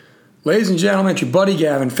Ladies and gentlemen, it's your buddy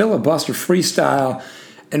Gavin, Filibuster Freestyle,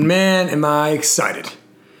 and man, am I excited.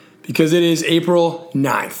 Because it is April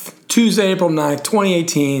 9th, Tuesday, April 9th,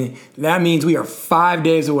 2018. That means we are 5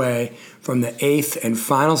 days away from the 8th and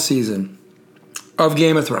final season of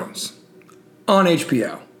Game of Thrones on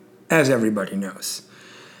HBO, as everybody knows.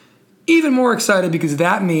 Even more excited because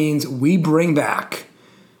that means we bring back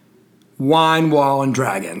Wine, Wall, and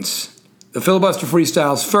Dragons, the Filibuster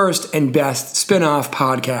Freestyle's first and best spin-off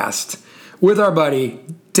podcast with our buddy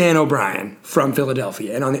Dan O'Brien from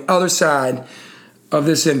Philadelphia. And on the other side of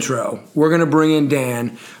this intro, we're going to bring in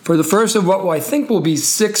Dan for the first of what I think will be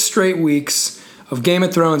 6 straight weeks of Game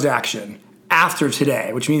of Thrones action after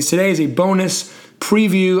today, which means today is a bonus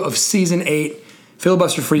preview of Season 8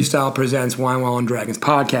 Filibuster Freestyle presents Wine, Wall, and Dragons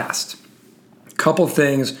podcast. Couple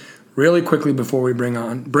things really quickly before we bring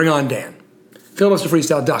on Dan.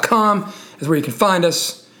 FilibusterFreestyle.com is where you can find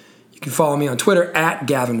us. You can follow me on Twitter at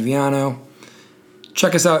Gavin Viano.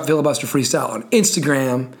 Check us out at Filibuster Freestyle on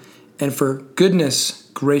Instagram. And for goodness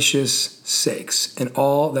gracious sakes, and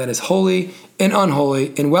all that is holy and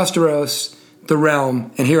unholy in Westeros, the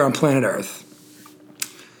realm, and here on planet Earth,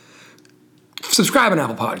 subscribe on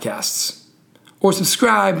Apple Podcasts or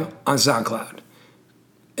subscribe on SoundCloud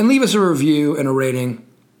and leave us a review and a rating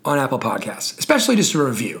on Apple Podcasts, especially just a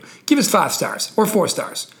review. Give us 5 stars or 4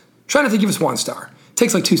 stars. Try not to give us 1 star. It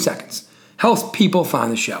takes like 2 seconds. Helps people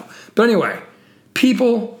find the show. But anyway,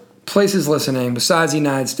 people, places listening besides the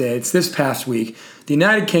United States this past week, the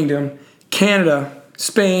United Kingdom, Canada,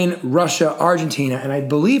 Spain, Russia, Argentina, and I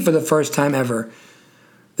believe for the first time ever,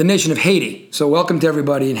 the nation of Haiti. So welcome to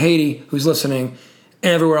everybody in Haiti who's listening,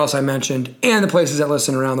 and everywhere else I mentioned, and the places that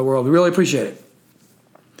listen around the world. We really appreciate it.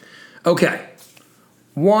 Okay.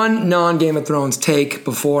 One non-Game of Thrones take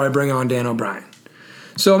before I bring on Dan O'Brien.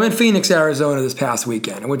 So I'm in Phoenix, Arizona this past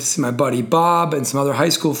weekend. I went to see my buddy Bob and some other high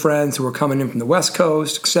school friends who were coming in from the West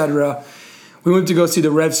Coast, etc. We went to go see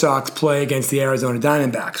the Red Sox play against the Arizona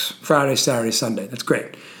Diamondbacks Friday, Saturday, Sunday. That's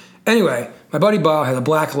great. Anyway, my buddy Bob had a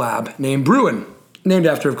black lab named Bruin, named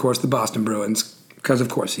after, of course, the Boston Bruins, because of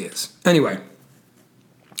course he is. Anyway,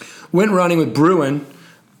 went running with Bruin,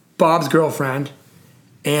 Bob's girlfriend,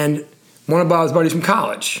 and one of Bob's buddies from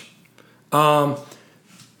college.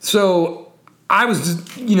 So I was,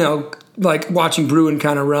 like watching Bruin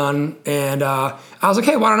kind of run, and I was like,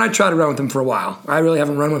 hey, why don't I try to run with him for a while? I really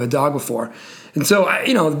haven't run with a dog before. And so,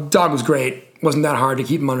 the dog was great. Wasn't that hard to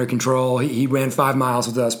keep him under control. He ran 5 miles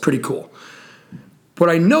with us. Pretty cool. What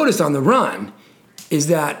I noticed on the run is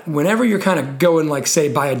that whenever you're kind of going, like, say,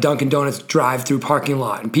 by a Dunkin' Donuts drive-through parking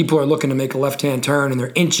lot, and people are looking to make a left-hand turn, and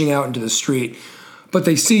they're inching out into the street, but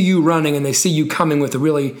they see you running and they see you coming with a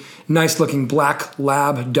really nice-looking black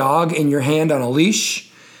lab dog in your hand on a leash,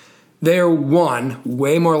 they're, 1,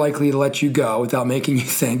 way more likely to let you go without making you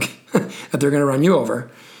think that they're going to run you over.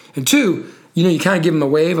 And 2, you kind of give them a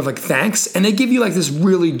wave of, like, thanks, and they give you, like, this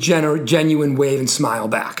really genuine wave and smile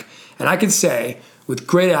back. And I can say with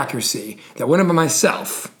great accuracy that when I'm by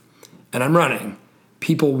myself and I'm running,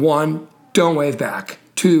 people, 1, don't wave back.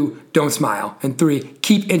 2, don't smile. And 3,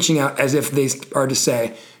 keep inching out as if they are to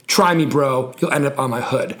say, try me, bro, you'll end up on my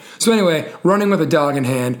hood. So anyway, running with a dog in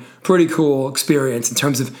hand, pretty cool experience in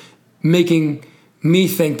terms of making me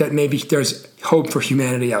think that maybe there's hope for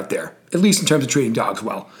humanity out there, at least in terms of treating dogs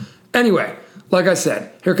well. Anyway, like I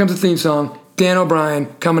said, here comes the theme song. Dan O'Brien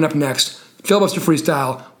coming up next. Filibuster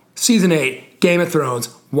Freestyle, Season 8, Game of Thrones,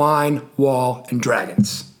 Wine, Wall, and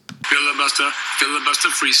Dragons. Filibuster, Filibuster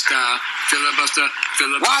Freestyle, Filibuster,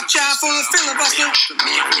 Filibuster. Watch out for the filibuster.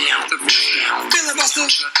 Filibuster.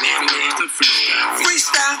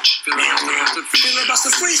 Freestyle. Filibuster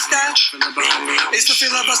Freestyle. It's the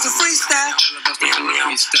Filibuster Freestyle.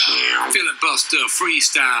 Filibuster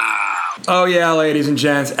Freestyle. Oh yeah, ladies and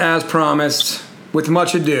gents, as promised, with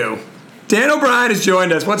much ado, Dan O'Brien has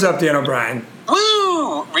joined us. What's up, Dan O'Brien?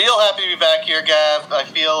 Woo! Real happy to be back here, Gav. I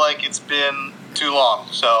feel like it's been too long.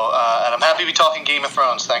 So, and I'm happy to be talking Game of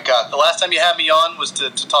Thrones, thank God. The last time you had me on was to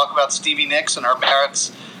talk about Stevie Nicks and her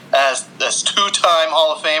merits as 2-time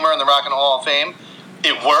Hall of Famer in the Rock and Roll Hall of Fame.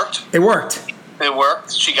 It worked. It worked. It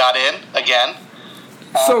worked. She got in again.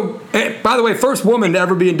 So, by the way, first woman to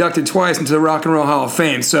ever be inducted twice into the Rock and Roll Hall of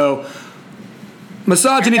Fame. So,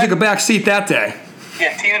 misogyny took a back seat that day.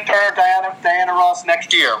 Yeah, Tina Turner, Diana Ross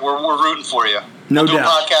next year. We're rooting for you. No doubt. Do a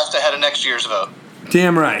podcast ahead of next year's vote.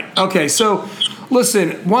 Damn right. Okay, so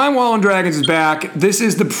listen, Wine, Wall, and Dragons is back. This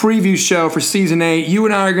is the preview show for Season 8. You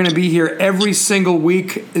and I are going to be here every single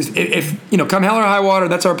week. If come hell or high water,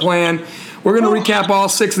 that's our plan. We're going to recap all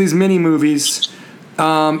 6 of these mini-movies,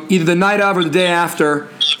 either the night of or the day after,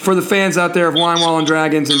 for the fans out there of Wine, Wall, and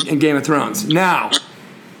Dragons and Game of Thrones. Now,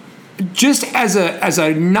 just as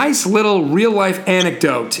a nice little real life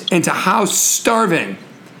anecdote into how starving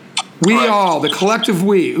we all, the collective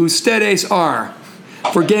we, ustedes are,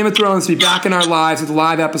 for Game of Thrones to be back in our lives with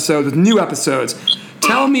live episodes, with new episodes.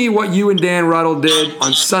 Tell me what you and Dan Ruddle did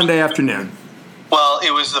on Sunday afternoon. Well,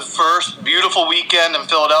 it was the first beautiful weekend in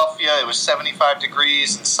Philadelphia. It was 75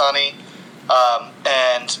 degrees and sunny,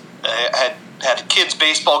 and I had kids'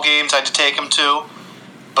 baseball games I had to take them to.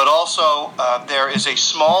 But also, there is a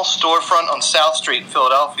small storefront on South Street in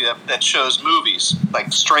Philadelphia that shows movies,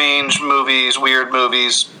 like strange movies, weird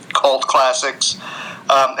movies, cult classics.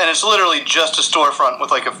 And it's literally just a storefront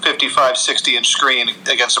with like a 55, 60-inch screen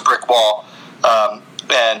against a brick wall.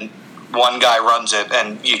 And one guy runs it,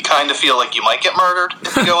 and you kind of feel like you might get murdered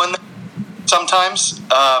if you go in there sometimes.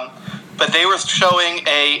 But they were showing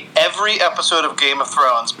every episode of Game of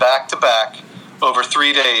Thrones back-to-back over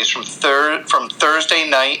 3 days, from Thursday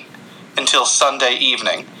night until Sunday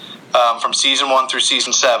evening, from Season 1 through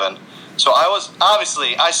Season 7. So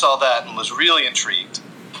I saw that and was really intrigued.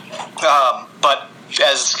 But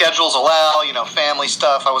as schedules allow, family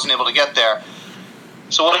stuff, I wasn't able to get there.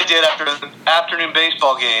 So what I did after the afternoon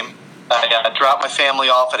baseball game, I dropped my family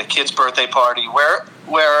off at a kid's birthday party where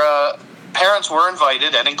parents were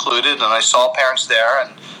invited and included, and I saw parents there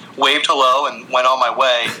and waved hello and went on my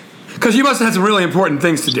way. Because you must have had some really important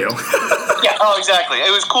things to do. Yeah, exactly.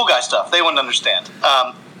 It was cool guy stuff. They wouldn't understand.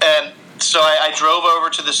 And so I drove over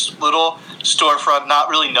to this little storefront, not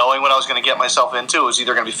really knowing what I was going to get myself into. It was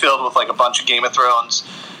either going to be filled with like a bunch of Game of Thrones.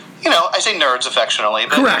 I say nerds affectionately.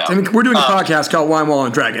 But, correct. I mean, we're doing a podcast called Wine, Wall,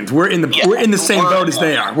 and Dragons. We're in the same boat as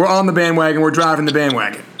they are. We're on the bandwagon. We're driving the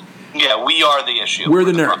bandwagon. Yeah, we are the issue. We're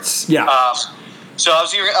the nerds. Yeah. So I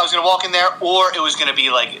was going to walk in there, or it was going to be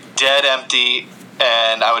like dead empty,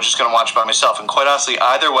 and I was just going to watch by myself. And quite honestly,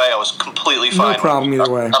 either way, I was completely fine. No problem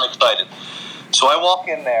either way. I'm excited. So I walk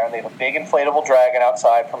in there, and they have a big inflatable dragon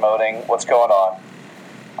outside promoting what's going on.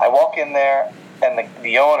 I walk in there, and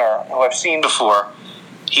the owner, who I've seen before,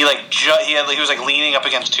 he was like leaning up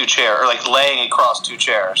against two chairs, or like laying across two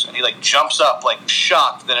chairs, and he like jumps up, like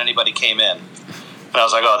shocked that anybody came in. And I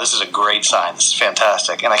was like, oh, this is a great sign. This is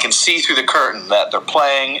fantastic. And I can see through the curtain that they're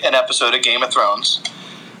playing an episode of Game of Thrones,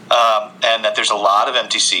 and that there's a lot of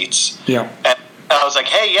empty seats. Yeah. And I was like,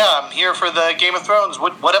 hey, yeah, I'm here for the Game of Thrones.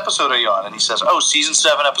 What episode are you on? And he says, oh, Season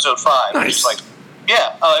 7, Episode 5. Nice. And he's like,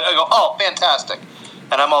 yeah. I go, oh, fantastic.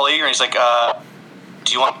 And I'm all eager, and he's like,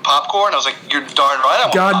 do you want popcorn? I was like, you're darn right I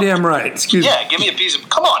want Goddamn popcorn. right. Excuse me. Yeah, give me a piece of...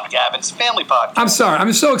 Come on, Gavin. It's a family podcast. I'm sorry.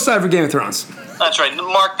 I'm so excited for Game of Thrones. That's right.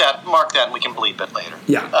 Mark that, and we can bleep it later.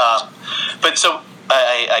 Yeah. But so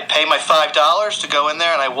I pay my $5 to go in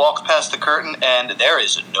there, and I walk past the curtain, and there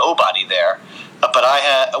is nobody there. But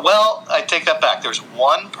I take that back. There's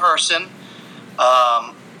one person.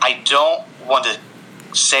 I don't want to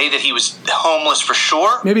say that he was homeless for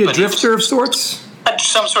sure. Maybe a drifter of sorts?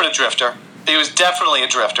 Some sort of drifter. He was definitely a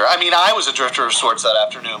drifter. I mean, I was a drifter of sorts that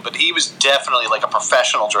afternoon, but he was definitely like a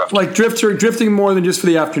professional drifter. Like drifting more than just for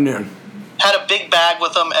the afternoon. Had a big bag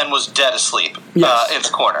with him and was dead asleep in the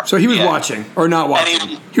corner. So he was watching, or not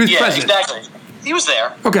watching. He was present. Exactly. He was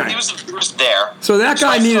there. Okay. He was there. So that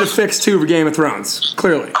guy needed a fix, too, for Game of Thrones,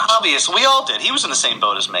 clearly. Obvious. We all did. He was in the same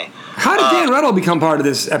boat as me. How did Dan Ruddle become part of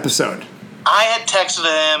this episode? I had texted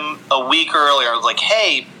him a week earlier. I was like,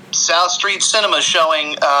 hey, South Street Cinema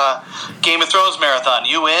showing Game of Thrones marathon.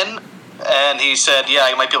 You in? And he said, yeah,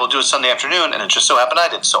 I might be able to do it Sunday afternoon. And it just so happened I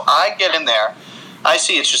did. So I get in there. I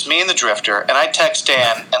see it's just me and the drifter. And I text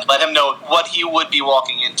Dan and let him know what he would be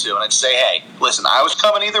walking into. And I'd say, hey, listen, I was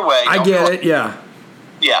coming either way. I get it, yeah.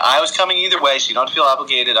 Yeah, I was coming either way, so you don't feel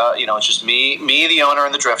obligated. It's just me, the owner,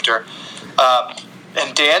 and the drifter.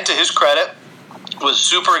 And Dan, to his credit, was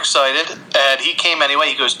super excited. And he came anyway.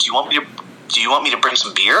 He goes, Do you want me to bring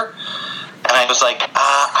some beer? And I was like,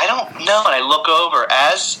 I don't know. And I look over,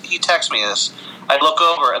 as he texts me this, I look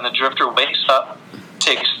over, and the drifter wakes up,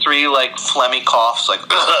 takes 3, like, phlegmy coughs, like,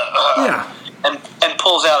 yeah, and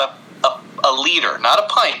pulls out a liter, not a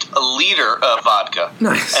pint, a liter of vodka.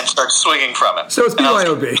 Nice. And starts swinging from it. So it's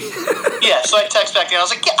BYOB. Yeah, so I text back in. I was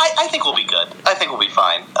like, yeah, I think we'll be good. I think we'll be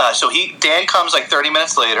fine. So Dan comes like 30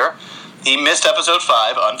 minutes later. He missed episode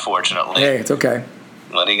 5, unfortunately. Hey, it's okay.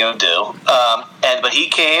 What are you going to do? But he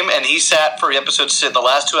came and he sat for the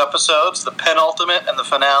last 2 episodes, the penultimate and the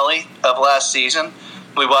finale of last season.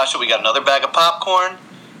 We watched it. We got another bag of popcorn.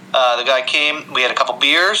 The guy came. We had a couple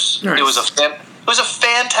beers. Nice. It was a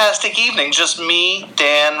fantastic evening. Just me,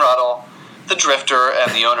 Dan Ruddle, the drifter,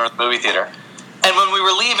 and the owner of the movie theater. And when we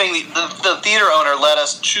were leaving, the theater owner let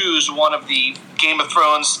us choose one of the Game of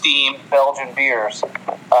Thrones themed Belgian beers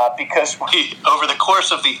because over the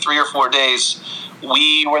course of the 3 or 4 days,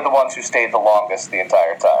 we were the ones who stayed the longest the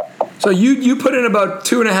entire time. So you put in about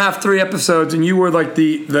 2.5, 3 episodes, and you were like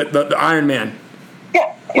the Iron Man.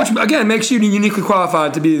 Yeah. Which, again, makes you uniquely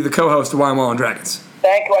qualified to be the co-host of Wine, Wall, and Dragons.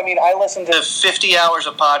 Thank you. I mean, I listened to 50 hours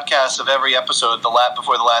of podcasts of every episode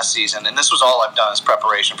before the last season, and this was all I've done as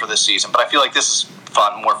preparation for this season. But I feel like this is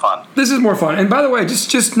more fun. This is more fun. And by the way,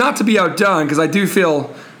 just not to be outdone, because I do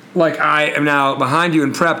feel like I am now behind you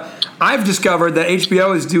in prep, I've discovered that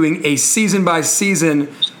HBO is doing a season-by-season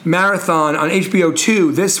marathon on HBO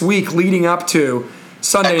 2 this week leading up to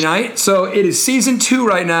Sunday night. So it is season 2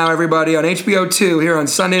 right now, everybody, on HBO 2 here on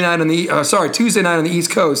Tuesday night on the East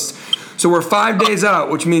Coast. So we're 5 days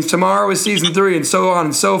out, which means tomorrow is season 3 and so on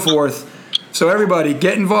and so forth. So everybody,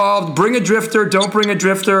 get involved. Bring a drifter. Don't bring a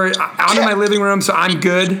drifter. I'm in my living room, so I'm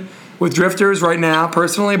good with drifters right now,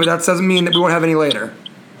 personally, but that doesn't mean that we won't have any later.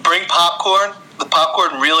 Bring popcorn. The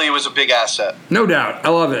popcorn really was a big asset. No doubt. I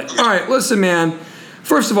love it. All right, listen, man.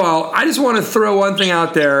 First of all, I just want to throw one thing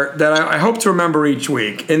out there that I hope to remember each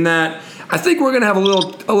week, in that I think we're going to have a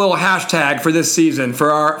little hashtag for this season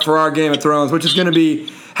for our Game of Thrones, which is going to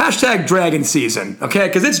be hashtag Dragon Season, okay?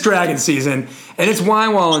 Because it's Dragon Season, and it's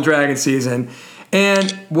Wine, Wall, and Dragon Season. And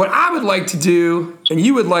what I would like to do, and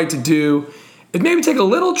you would like to do, is maybe take a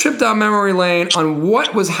little trip down memory lane on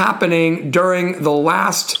what was happening during the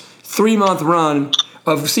last 3-month run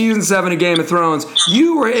of Season 7 of Game of Thrones.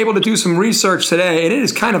 You were able to do some research today, and it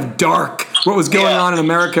is kind of dark what was going on in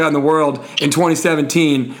America and the world in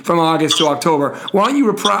 2017 from August to October. Why don't you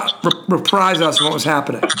reprise us on what was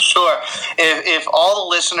happening? Sure. If all the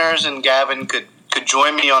listeners and Gavin could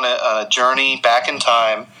join me on a journey back in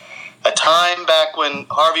time, a time back when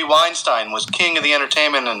Harvey Weinstein was king of the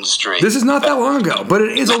entertainment industry. This is not that long ago, but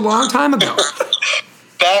it is a long time ago.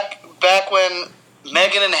 Back when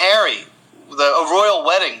Meghan and Harry, a royal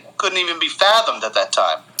wedding, couldn't even be fathomed at that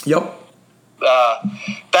time. Yep.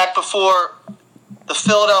 Back before the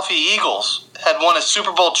Philadelphia Eagles had won a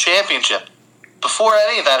Super Bowl championship, before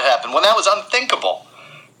any of that happened, when that was unthinkable.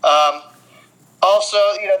 Also,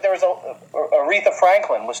 there was Aretha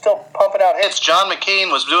Franklin was still pumping out hits. John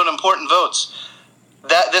McCain was doing important votes.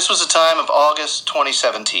 This was a time of August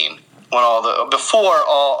 2017 when before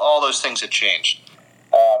all those things had changed.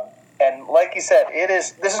 And like you said,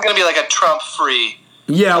 this is going to be like a Trump-free.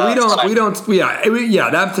 Yeah, we don't. Yeah,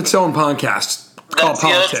 that's its own podcast called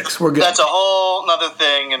Politics. We're good. That's a whole other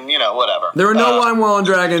thing, and whatever. There are no Wine, Wall, and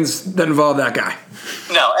Dragons that involve that guy.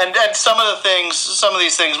 No, and some of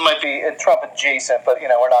these things might be Trump adjacent, but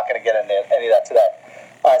we're not going to get into any of that today.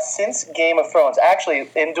 Since Game of Thrones, actually,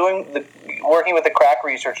 in working with the crack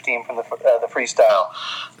research team from the Freestyle,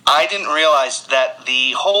 I didn't realize that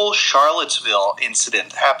the whole Charlottesville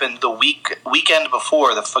incident happened the weekend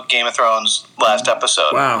before the Game of Thrones last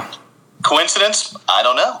episode. Wow. Coincidence? I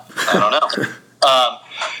don't know.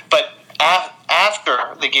 But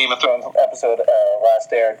after the Game of Thrones episode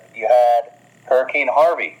last aired, you had Hurricane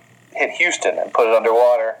Harvey hit Houston and put it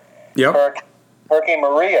underwater. Yep. Hurricane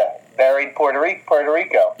Maria buried Puerto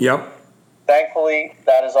Rico. Yep. Thankfully,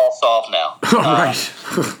 that is all solved now. Right.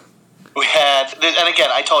 We had, and again,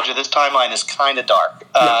 I told you this timeline is kind of dark.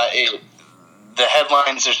 The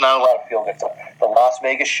headlines, there's not a lot of feel good stuff. The Las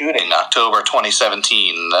Vegas shooting, October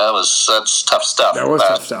 2017. That's tough stuff. That was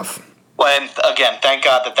tough stuff. Well, and again, thank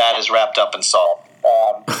God that is wrapped up and solved.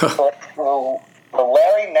 The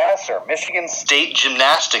Larry Nassar, Michigan State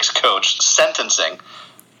gymnastics coach, sentencing.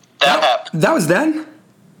 That happened. That was then?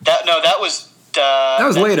 That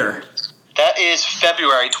was later. That is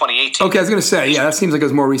February 2018. Okay, I was going to say, that seems like it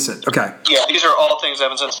was more recent. Okay. Yeah, these are all things that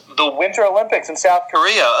happened since the Winter Olympics in South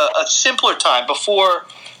Korea, a simpler time before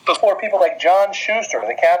people like John Schuster,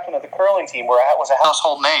 the captain of the curling team, was a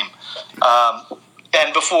household name.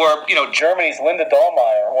 And before, Germany's Linda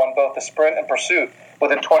Dahlmeier won both the sprint and pursuit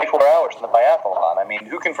within 24 hours in the biathlon. I mean,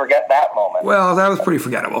 who can forget that moment? Well, that was pretty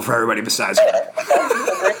forgettable for everybody besides me.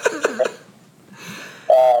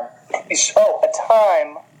 A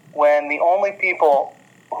time when the only people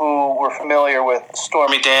who were familiar with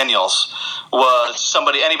Stormy Daniels was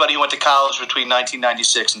anybody who went to college between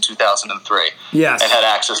 1996 and 2003. Yes. And had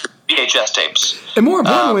access to VHS tapes. And more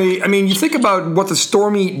importantly, you think about what the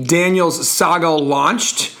Stormy Daniels saga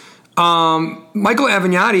launched. Michael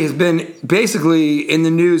Avenatti has been basically in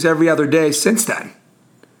the news every other day since then.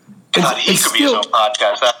 God, he could be his own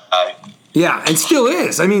podcast, that guy. Yeah, and still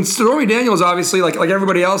is. Stormy Daniels, obviously, like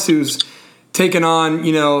everybody else who's taken on,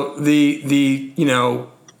 the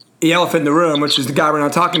elephant in the room, which is the guy we're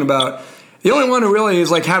not talking about. The only one who really is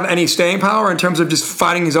like have any staying power in terms of just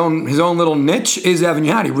fighting his own little niche is Evan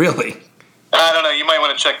Yadi, really. I don't know. You might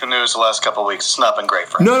want to check the news the last couple of weeks. It's not been great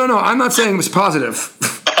for him. No. I'm not saying it was positive.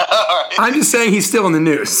 Right. I'm just saying he's still in the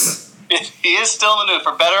news. He is still in the news.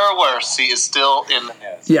 For better or worse, he is still in the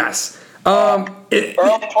news. Yes. Early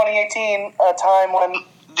 2018, a time when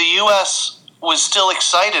the U.S. was still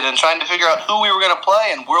excited and trying to figure out who we were going to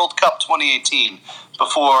play in World Cup 2018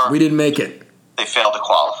 before We didn't make it. they failed to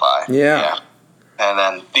qualify. Yeah. And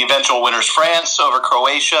then the eventual winners, France over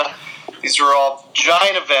Croatia. These are all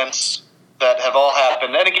giant events that have all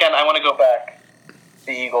happened. And again, I want to go back.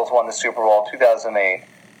 The Eagles won the Super Bowl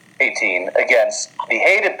 2018 against the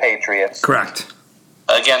hated Patriots. Correct.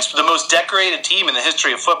 Against the most decorated team in the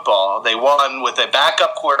history of football. They won with a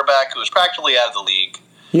backup quarterback who was practically out of the league.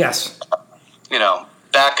 Yes. You know,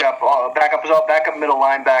 backup middle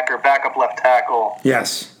linebacker, backup left tackle,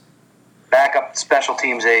 Yes. backup special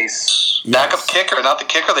teams ace, Yes. backup kicker, not the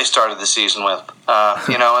kicker they started the season with.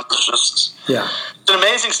 It's just Yeah. it's an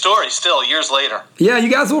amazing story still, years later. Yeah, you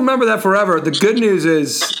guys will remember that forever. The good news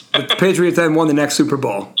is that the Patriots then won the next Super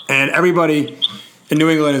Bowl, and everybody in New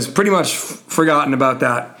England has pretty much forgotten about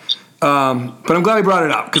that. But I'm glad we brought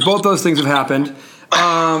it up because both those things have happened.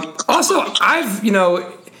 Also,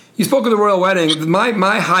 you spoke of the royal wedding.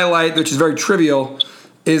 My highlight, which is very trivial,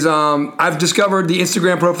 is I've discovered the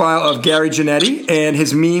Instagram profile of Gary Janetti and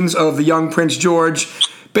his memes of the young Prince George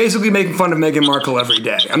basically making fun of Meghan Markle every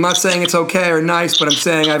day. I'm not saying it's okay or nice, but I'm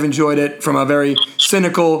saying I've enjoyed it from a very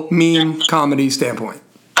cynical meme comedy standpoint.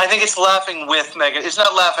 I think it's laughing with Meghan. It's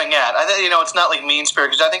not laughing at. I think it's not like mean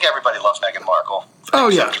spirit because I think everybody loves Meghan Markle. Oh,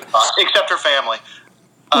 yeah. Except her family.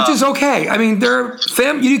 Which is okay. I mean,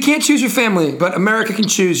 you can't choose your family, but America can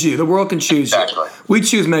choose you. The world can choose Exactly. you. We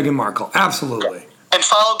choose Meghan Markle. Absolutely. And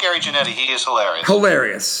follow Gary Janetti. He is hilarious.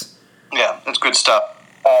 Hilarious. Yeah, it's good stuff.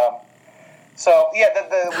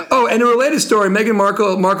 Oh, and a related story, Meghan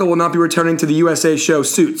Markle will not be returning to the USA show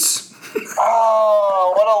Suits.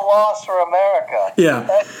 Oh, what a loss for America.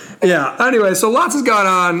 Yeah. Anyway, so lots has gone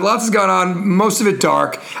on, most of it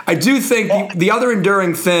dark. I do think the other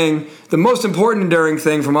enduring thing, the most important enduring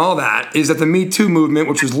thing from all that is that the Me Too movement,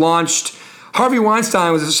 which was launched, Harvey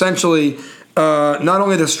Weinstein was essentially not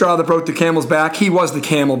only the straw that broke the camel's back, he was the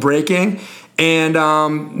camel breaking. And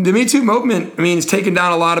the Me Too movement, it's taken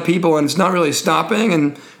down a lot of people and it's not really stopping,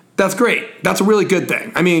 and that's great. That's a really good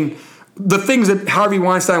thing. The things that Harvey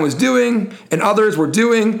Weinstein was doing and others were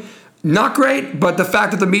doing, not great, but the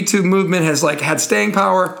fact that the Me Too movement has had staying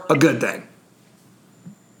power, a good thing.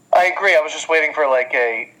 I agree. I was just waiting for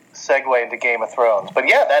a segue into Game of Thrones. But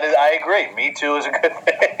yeah, I agree. Me Too is a good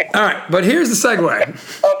thing. All right, but here's the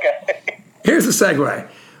segue. Okay. Here's the segue.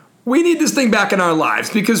 We need this thing back in our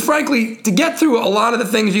lives because, frankly, to get through a lot of the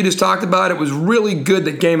things you just talked about, it was really good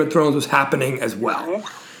that Game of Thrones was happening as well. Mm-hmm.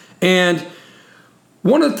 And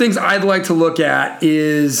one of the things I'd like to look at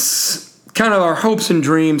is kind of our hopes and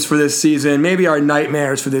dreams for this season, maybe our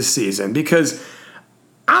nightmares for this season, because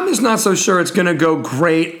I'm just not so sure it's going to go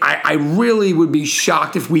great. I really would be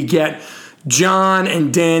shocked if we get Jon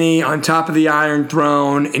and Dany on top of the Iron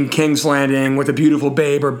Throne in King's Landing with a beautiful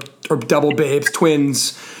babe or double babes,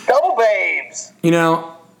 twins. Double babes.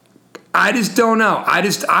 I just don't know.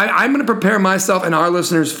 I'm going to prepare myself and our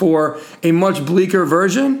listeners for a much bleaker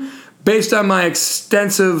version based on my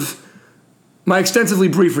extensively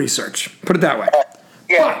brief research. Put it that way.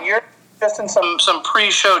 You're just in some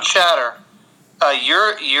pre-show chatter.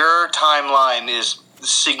 Your timeline is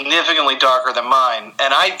significantly darker than mine,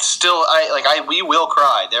 and we will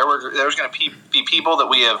cry. There's going to be people that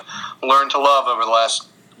we have learned to love over the last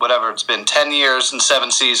whatever it's been 10 years and 7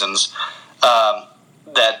 seasons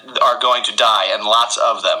that are going to die, and lots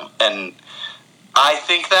of them. And I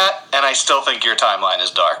think that, and I still think your timeline is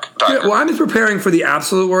darker. Yeah, well, I'm just preparing for the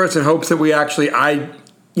absolute worst in hopes that we actually, I'm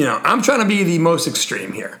trying to be the most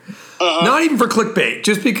extreme here. Mm-hmm. Not even for clickbait,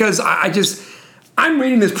 just because I'm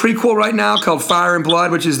reading this prequel right now called Fire and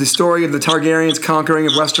Blood, which is the story of the Targaryens conquering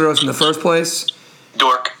of Westeros in the first place.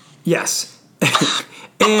 Dork. Yes.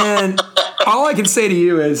 And all I can say to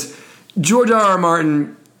you is George R.R.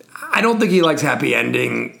 Martin, I don't think he likes happy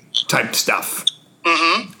ending type stuff.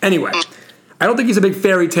 Mm-hmm. Anyway, I don't think he's a big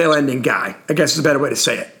fairy tale ending guy, I guess is a better way to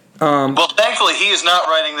say it. Well, thankfully, he is not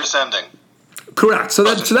writing this ending. Correct. So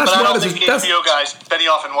that's but I why don't think HBO guys,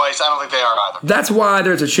 Benioff and Weiss, I don't think they are either. That's why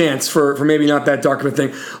there's a chance for maybe not that dark of a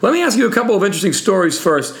thing. Let me ask you a couple of interesting stories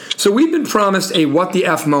first. So we've been promised a what the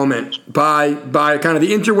F moment by kind of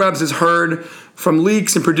the interwebs has heard from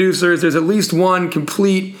leaks and producers. There's at least one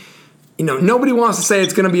complete, nobody wants to say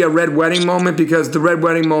it's going to be a red wedding moment because the red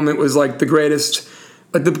wedding moment was like the greatest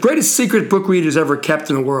like the greatest secret book readers ever kept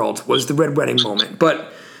in the world was the Red Wedding moment.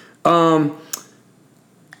 But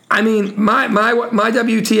I mean, my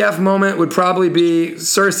WTF moment would probably be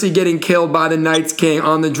Cersei getting killed by the Night's King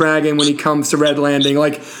on the dragon when he comes to Red Landing.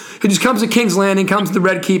 Like, he just comes to King's Landing, comes to the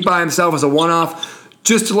Red Keep by himself as a one-off,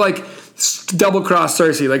 just to, like, double-cross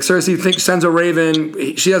Cersei. Like, Cersei sends a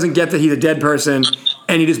raven, she doesn't get that he's a dead person,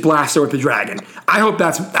 and he just blasts her with the dragon. I hope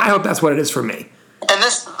that's what it is for me. And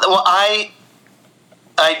this, well, I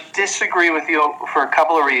disagree with you for a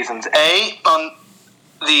couple of reasons. A, on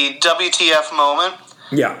the WTF moment,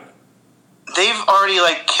 yeah, they've already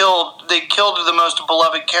killed the most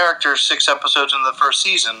beloved character 6 episodes in the first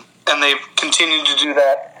season, and they've continued to do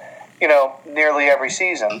that, nearly every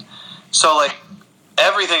season. So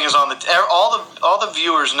everything is on the all the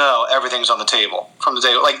viewers know everything's on the table from the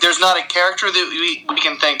table. Like, there's not a character that we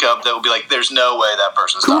can think of that will be like, there's no way that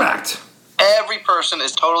person's correct. Every person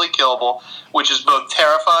is totally killable, which is both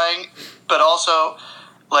terrifying, but also,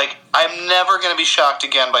 I'm never going to be shocked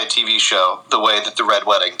again by a TV show the way that the Red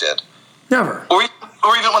Wedding did. Never. Or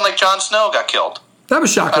even when, Jon Snow got killed. That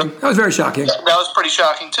was shocking. That was very shocking. That was pretty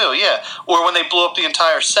shocking, too, yeah. Or when they blew up the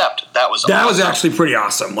entire Sept. That was actually pretty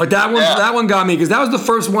awesome. That one got me, because that was the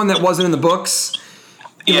first one that wasn't in the books,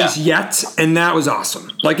 at least yet, and that was awesome,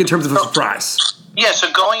 in terms of a surprise. Yeah, so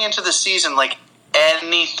going into the season,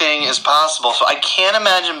 anything is possible. So I can't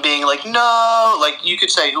imagine being no, you could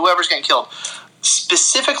say whoever's getting killed.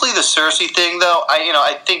 Specifically the Cersei thing, though,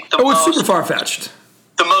 I think it's super far-fetched.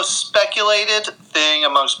 The most speculated thing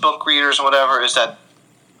amongst book readers and whatever is that,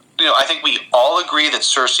 I think we all agree that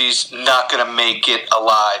Cersei's not going to make it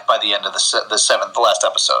alive by the end of the last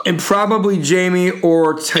episode. And probably Jaime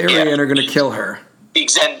or Tyrion are going to kill her.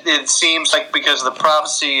 It seems because of the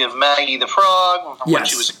prophecy of Maggie the Frog from when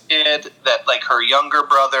she was a kid, that her younger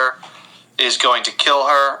brother is going to kill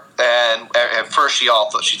her. And at first she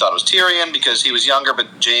thought it was Tyrion because he was younger, but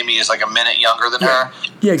Jaime is a minute younger than her.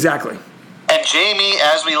 Yeah, exactly. And Jaime,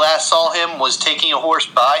 as we last saw him, was taking a horse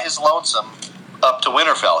by his lonesome up to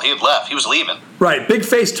Winterfell. He had left. He was leaving. Right. Big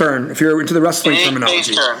face turn, if you're into the wrestling terminology. Big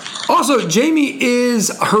face turn. Also, Jaime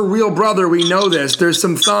is her real brother. We know this. There's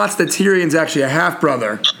some thoughts that Tyrion's actually a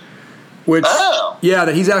half-brother. Which,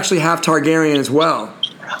 that he's actually half Targaryen as well.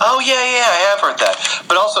 Oh, yeah, I have heard that.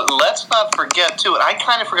 But also, let's not forget, too, and I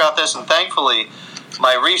kind of forgot this, and thankfully,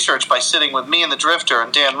 my research by sitting with me and the Drifter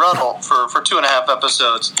and Dan Ruddle for 2.5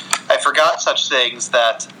 episodes, I forgot such things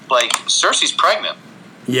that, Cersei's pregnant.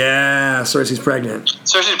 Yeah, Cersei's pregnant.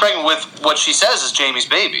 Cersei's pregnant with what she says is Jaime's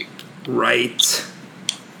baby. Right.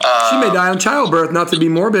 She may die in childbirth, not to be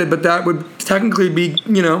morbid, but that would technically be,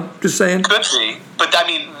 just saying. Could be. But,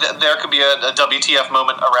 there could be a WTF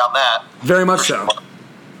moment around that. Very much so.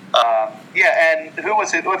 And who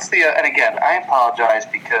was it? What's the... and again, I apologize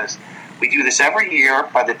because we do this every year.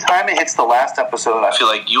 By the time it hits the last episode, I feel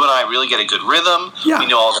like you and I really get a good rhythm. Yeah. We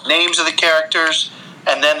know all the names of the characters.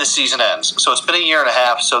 And then the season ends. So it's been a year and a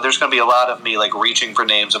half, so there's going to be a lot of me, reaching for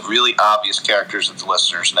names of really obvious characters that the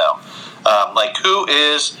listeners know. Who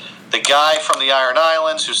is the guy from the Iron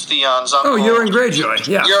Islands who's Theon's uncle? Oh, Euron Greyjoy,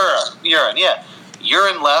 yeah. Euron, yeah.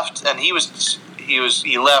 Euron left, and he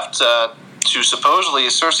left to supposedly,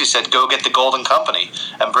 as Cersei said, go get the Golden Company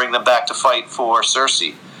and bring them back to fight for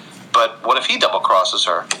Cersei. But what if he double-crosses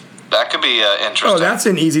her? That could be interesting. Oh, that's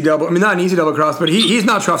an easy double. I mean, not an easy double cross, but he's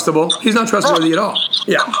not trustable. He's not trustworthy at all.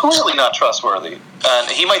 Yeah, completely not trustworthy. And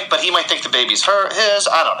he might think the baby's his.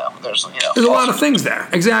 I don't know. There's a lot of things there.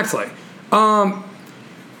 Exactly.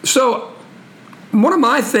 So one of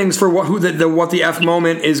my things for what the F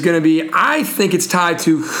moment is going to be, I think it's tied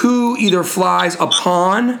to who either flies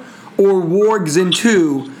upon or wargs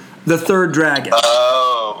into the third dragon.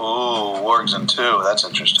 Wargs into. That's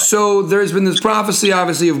interesting. So there's been this prophecy,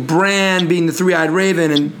 obviously, of Bran being the three-eyed raven,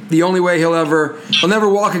 and the only way he'll never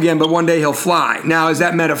walk again, but one day he'll fly. Now, is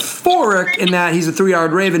that metaphoric in that he's a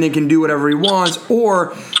three-eyed raven and can do whatever he wants,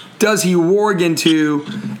 or does he warg into,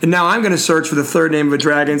 and now I'm going to search for the third name of a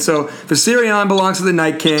dragon. So Viserion belongs to the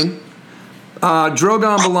Night King.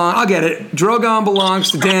 Drogon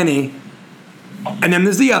belongs to Dany. And then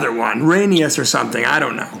there's the other one, Rhaenys or something. I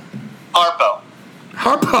don't know. Harpo.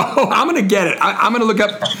 I'm going to get it. I'm going to look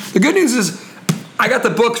up. The good news is I got the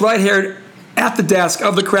books right here at the desk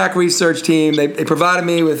of the Crack Research team. They provided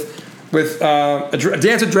me with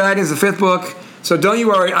Dance with Dragons, the 5th book. So don't you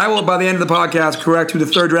worry. I will, by the end of the podcast, correct who the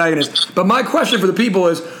third dragon is. But my question for the people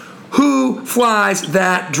is, who flies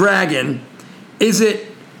that dragon? Is it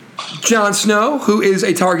Jon Snow, who is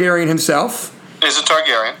a Targaryen himself? Is a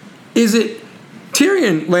Targaryen. Is it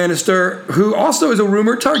Tyrion Lannister, who also is a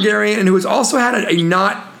rumored Targaryen and who has also had a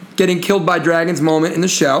not getting killed by dragons moment in the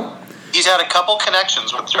show? He's had a couple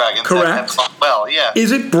connections with dragons. Correct. Well, yeah.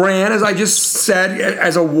 Is it Bran, as I just said,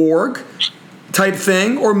 as a warg type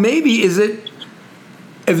thing? Or maybe is it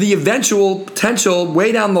the eventual potential,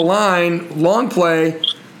 way down the line, long play,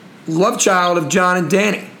 love child of Jon and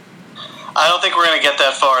Dany? I don't think we're going to get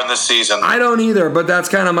that far in this season. I don't either, but that's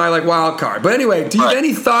kind of my wild card. But anyway, do you have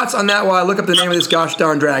any thoughts on that while I look up the name of this gosh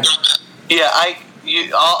darn dragon? Yeah,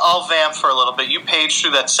 I'll vamp for a little bit. You page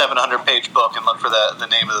through that 700-page book and look for the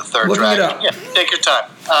name of the third Looking dragon. it up. Yeah, take your time.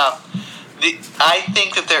 I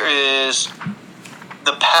think that there is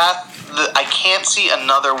the path. I can't see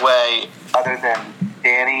another way other than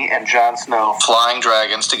Dany and Jon Snow flying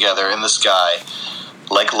dragons together in the sky,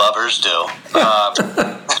 like lovers do,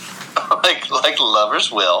 like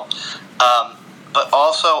lovers will. But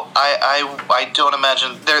also, I don't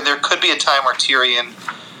imagine there could be a time where Tyrion,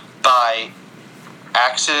 by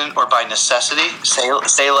accident or by necessity,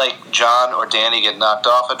 say like Jon or Dany get knocked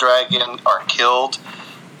off a dragon or killed,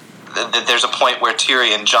 there's a point where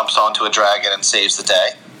Tyrion jumps onto a dragon and saves the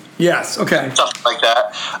day. Yes, okay. Something like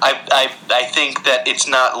that. I think that it's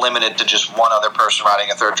not limited to just one other person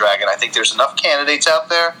riding a third dragon. I think there's enough candidates out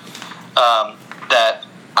there that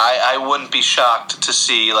I wouldn't be shocked to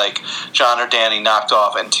see like Jon or Dany knocked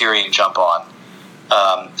off and Tyrion jump on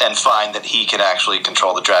and find that he can actually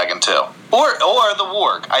control the dragon too. Or the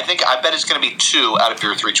warg. I bet it's going to be 2 out of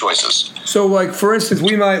your 3 choices. So, like, for instance,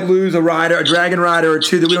 we might lose a dragon rider or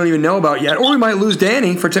 2 that we don't even know about yet. Or we might lose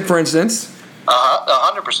Dany, for instance.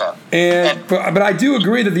 100%. But I do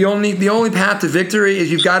agree that the only path to victory is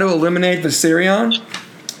you've got to eliminate Viserion.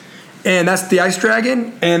 And that's the ice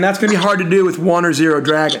dragon. And that's going to be hard to do with 1 or 0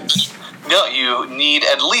 dragons. No, you need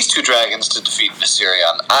at least 2 dragons to defeat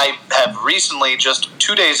Viserion. I have recently, just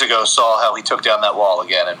 2 days ago, saw how he took down that wall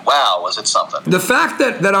again, and wow, was it something. The fact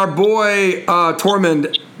that our boy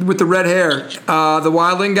Tormund with the red hair, the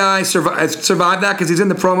wildling guy, survived that because he's in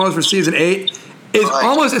the promos for Season 8, is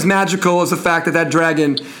almost as magical as the fact that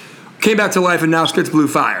dragon came back to life and now spits blue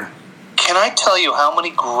fire. Can I tell you how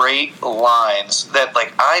many great lines that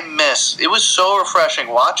I miss? It was so refreshing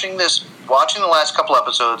watching the last couple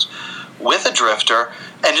episodes with a drifter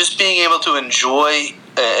and just being able to enjoy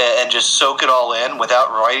and just soak it all in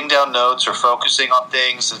without writing down notes or focusing on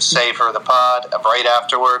things and say for the pod right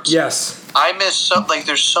afterwards. Yes. I miss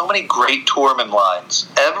there's so many great Tormund lines.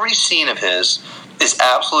 Every scene of his is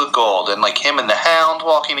absolute gold, and him and the Hound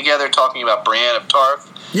walking together talking about Brienne of Tarth.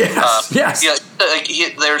 Yes, yes. Yeah,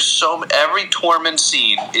 there's every Tormund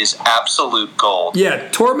scene is absolute gold. Yeah,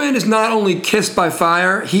 Tormund is not only kissed by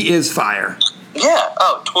fire, he is fire. Yeah.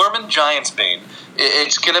 Oh, Tormund Giantsbane.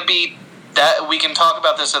 It's gonna be that. We can talk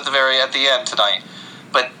about this at the end tonight.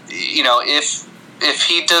 But if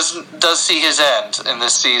he does see his end in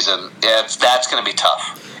this season, that's gonna be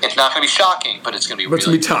tough. It's not gonna be shocking, but it's gonna be. But it's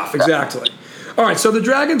gonna be tough. Exactly. All right. So the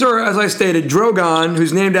dragons are, as I stated, Drogon,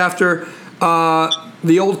 who's named after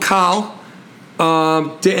the old Khal,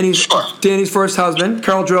 Dany's first husband,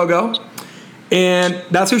 Khal Drogo. And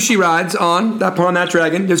that's who she rides on that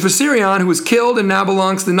dragon. There's Viserion, who was killed and now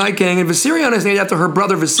belongs to the Night King. And Viserion is named after her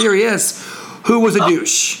brother Viserys, who was a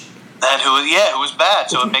douche. And who was bad,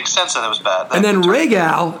 so it makes sense that it was bad. And then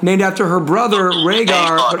Rhaegal, named after her brother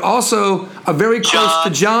Rhaegar, but also a very close to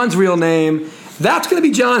Jon's real name. That's going to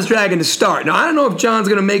be Jon's dragon to start. Now, I don't know if Jon's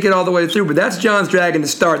going to make it all the way through, but that's Jon's dragon to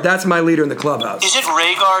start. That's my leader in the clubhouse. Is it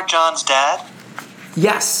Rhaegar Jon's dad?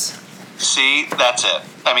 Yes. See, that's it.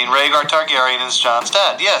 I mean, Rhaegar Targaryen is Jon's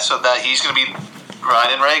dad. Yeah, so that he's going to be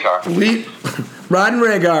riding Rhaegar. Riding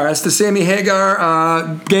Rhaegar. That's the Sammy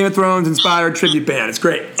Hagar Game of Thrones inspired tribute band. It's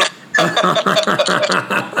great.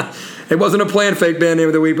 It wasn't a planned fake band name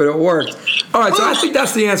of the week, but it worked. All right, so I think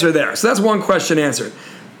that's the answer there. So that's one question answered.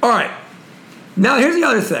 All right. Now, here's the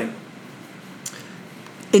other thing.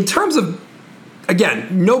 In terms of,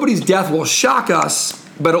 again, nobody's death will shock us,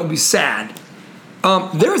 but it'll be sad.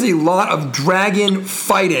 There's a lot of dragon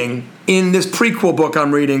fighting in this prequel book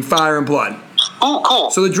I'm reading, Fire and Blood. Oh,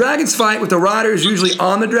 cool. So the dragons fight with the riders usually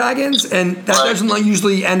on the dragons, and that doesn't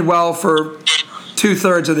usually end well for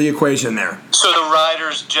 2/3 of the equation there. So the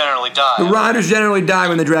riders generally die. The riders generally die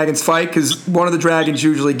when the dragons fight because one of the dragons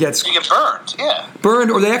usually gets... You get burned, yeah.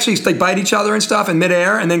 Burned, or they actually bite each other and stuff in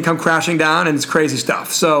midair and then come crashing down, and it's crazy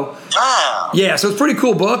stuff. So, wow. Yeah, so it's a pretty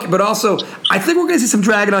cool book, but also I think we're going to see some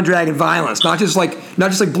dragon-on-dragon violence, not just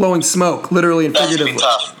blowing smoke, literally and figuratively. That'd be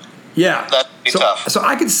tough. Yeah. That'd be tough. So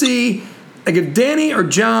I could see... if Dany or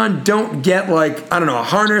Jon don't get, a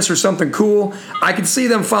harness or something cool, I could see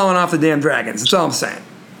them falling off the damn dragons. That's all I'm saying.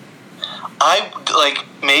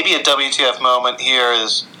 Maybe a WTF moment here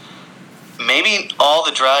is maybe all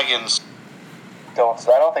the dragons don't.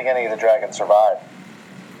 I don't think any of the dragons survive.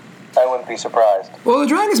 I wouldn't be surprised. Well, the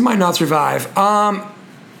dragons might not survive.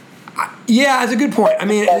 Yeah, that's a good point. I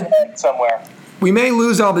mean, Somewhere. we may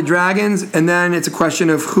lose all the dragons, and then it's a question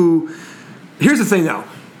of who. Here's the thing, though.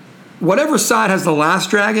 Whatever side has the last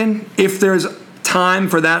dragon, if there's time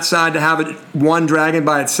for that side to have one dragon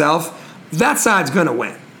by itself, that side's going to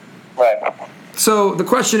win. Right. So the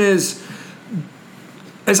question is,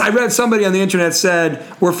 as I read somebody on the internet said,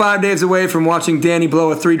 we're 5 days away from watching Danny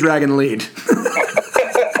blow a 3-dragon lead.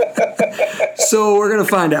 So we're going to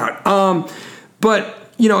find out. But,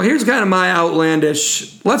 here's kind of my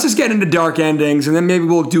outlandish. Let's just get into dark endings, and then maybe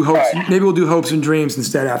we'll do hopes. Right. Maybe we'll do hopes and dreams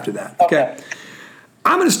instead after that. Okay.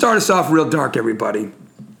 I'm going to start us off real dark, everybody.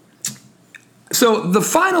 So the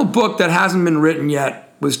final book that hasn't been written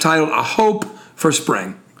yet was titled A Hope for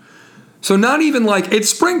Spring. So not even like it's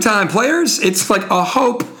springtime, players. It's like a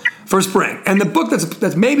hope for spring. And the book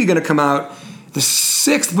that's maybe going to come out, the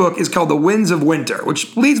 6th book, is called The Winds of Winter,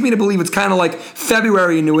 which leads me to believe it's kind of like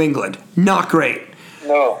February in New England. Not great.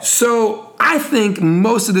 No. So I think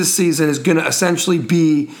most of this season is going to essentially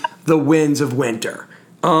be The Winds of Winter.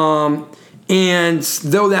 And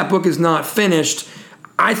though that book is not finished,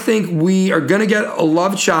 I think we are going to get a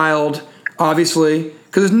love child, obviously,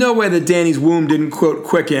 because there's no way that Dany's womb didn't, quote,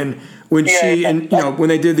 quicken when when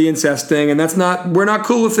they did the incest thing. And we're not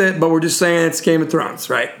cool with it, but we're just saying it's Game of Thrones,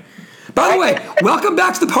 right? By the way, welcome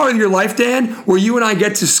back to the part of your life, Dan, where you and I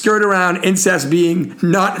get to skirt around incest being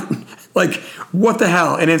not, like, what the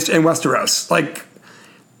hell in Westeros. Like,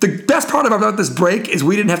 the best part about this break is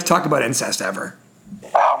we didn't have to talk about incest ever.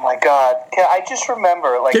 Oh my God! I just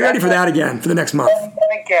remember, like, get ready for that again for the next month. And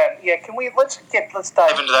again, yeah. Can we let's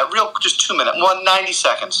dive into that real, just 2 minutes, 90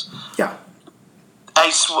 seconds. Yeah. I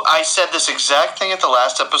said this exact thing at the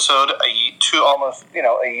last episode, almost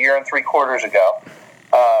a year and 3/4 ago.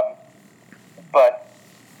 But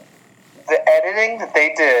the editing that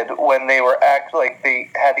they did when they were they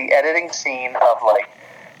had the editing scene of like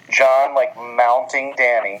Jon like mounting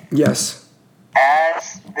Dany. Yes.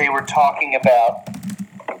 As they were talking about,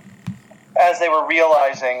 as they were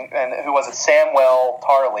realizing, and who was it? Samwell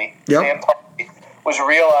Tarly. Yep. Sam Tarly was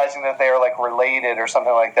realizing that they were like related or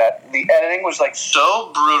something like that. The editing was like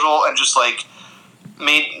so brutal and just like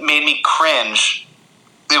made me cringe.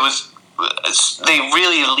 They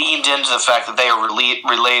really leaned into the fact that they are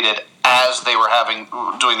related as they were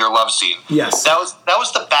doing their love scene. Yes. That was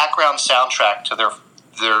the background soundtrack to their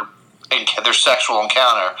sexual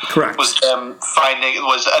encounter. Correct. Was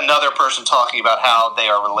another person talking about how they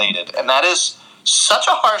are related, and that is such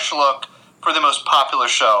a harsh look for the most popular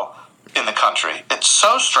show in the country. It's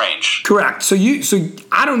so strange. Correct. So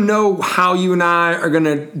I don't know how you and I are going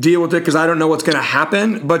to deal with it because I don't know what's going to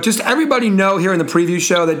happen. But just everybody know here in the preview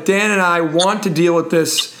show that Dan and I want to deal with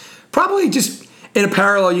this probably just in a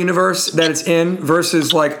parallel universe that it's in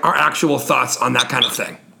versus like our actual thoughts on that kind of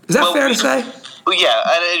thing. Is that fair to say? Well, yeah,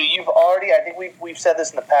 and you've already. I think we've said this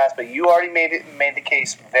in the past, but you already made the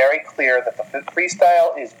case very clear that the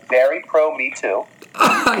freestyle is very pro Me Too.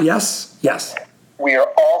 Yes. We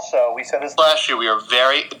said this last year, we are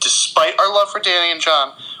despite our love for Dany and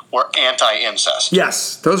Jon, we're anti-incest.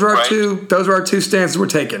 Yes, those are our two stances we're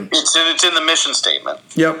taking. It's in the mission statement.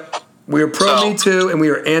 Yep. We are pro Me Too, and we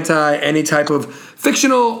are anti any type of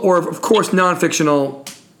fictional or, of course, non-fictional.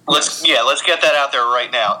 Let's get that out there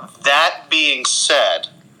right now. That being said,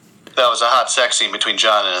 that was a hot sex scene between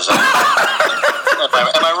Jon and his am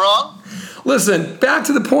I wrong? Listen, back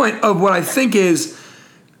to the point of what I think is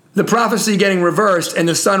the prophecy getting reversed and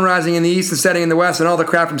the sun rising in the east and setting in the west and all the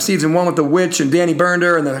crap from Season 1 with the witch and Dany burned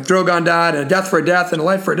her and the Drogon died and a death for a death and a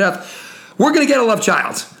life for a death. We're going to get a love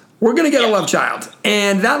child. A love child.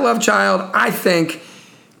 And that love child, I think,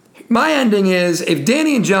 my ending is if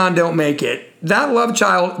Dany and Jon don't make it, that love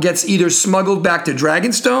child gets either smuggled back to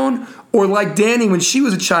Dragonstone or like Dany when she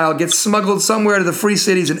was a child gets smuggled somewhere to the free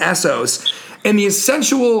cities in Essos. And the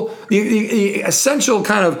essential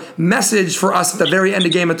kind of message for us at the very end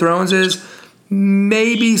of Game of Thrones is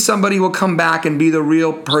maybe somebody will come back and be the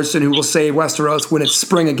real person who will save Westeros when it's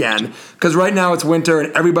spring again. Because right now it's winter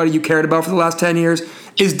and everybody you cared about for the last 10 years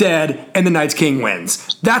is dead and the Night's King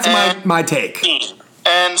wins. That's my take.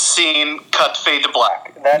 And scene, cut, fade to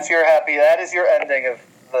black. That is your ending of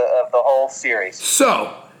the whole series.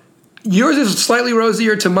 So, yours is slightly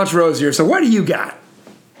rosier to much rosier. So what do you got?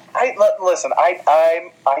 Listen, I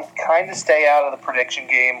kind of stay out of the prediction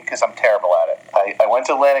game because I'm terrible at it. I went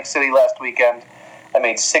to Atlantic City last weekend. I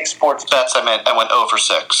made 6 sports bets. I went 0 for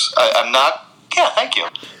 6. I'm not. Yeah, thank you.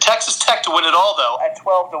 Texas Tech to win it all though at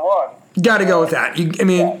 12-1. Got to go with that.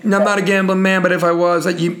 I'm not a gambling man, but if I was,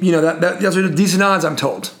 that's decent odds, I'm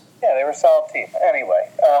told. Yeah, they were a solid team. Anyway,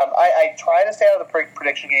 I try to stay out of the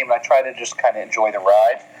prediction game, and I try to just kind of enjoy the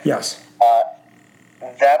ride. Yes.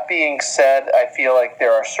 That being said, I feel like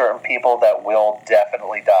there are certain people that will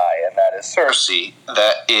definitely die, and that is Cersei.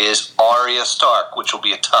 That is Arya Stark, which will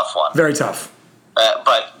be a tough one. Very tough.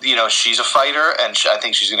 But, she's a fighter, and I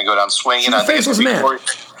think she's going to go down swinging. She's a faceless man.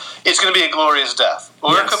 It's going to be a glorious death.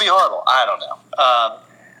 Or it could be horrible. I don't know.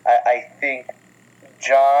 I think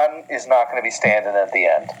Jon is not going to be standing at the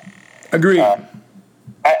end. Agreed.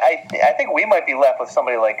 I think we might be left with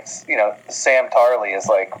somebody like, Sam Tarly is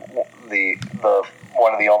like the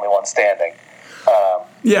one of the only ones standing.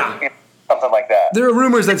 Something like that. There are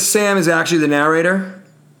rumors that Sam is actually the narrator.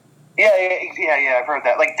 Yeah, I've heard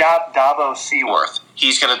that. Like Davos Seaworth,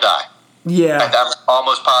 he's going to die. Yeah. I'm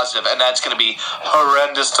almost positive, and that's going to be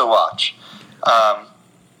horrendous to watch.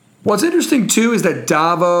 What's interesting, too, is that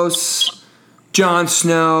Davos, Jon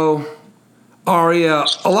Snow, Arya,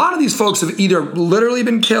 a lot of these folks have either literally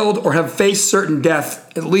been killed or have faced certain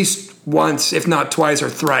death at least once, if not twice or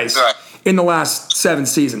thrice, in the last 7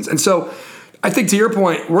 seasons. And so I think, to your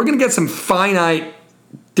point, we're going to get some finite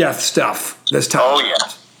death stuff this time.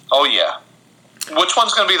 Oh, yeah. Which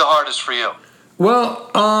one's going to be the hardest for you?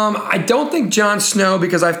 Well, I don't think Jon Snow,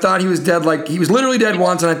 because I thought he was dead. Like, he was literally dead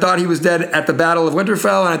once, and I thought he was dead at the Battle of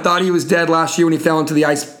Winterfell, and I thought he was dead last year when he fell into the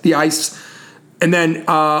ice. And then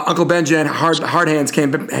Uncle Benjen and Hard Hands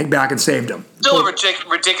came back and saved him. Still a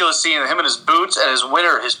ridiculous scene. Him in his boots and his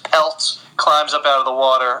winter, his pelts, climbs up out of the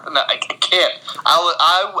water. No, I can't.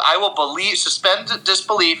 I will suspend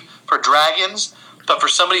disbelief for dragons, but for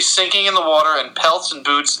somebody sinking in the water in pelts and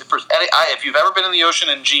boots, if you've ever been in the ocean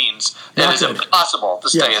in jeans, it is impossible to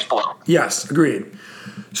stay afloat. Yes, agreed.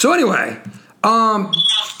 So anyway,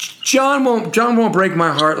 Jon won't break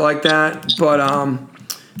my heart like that,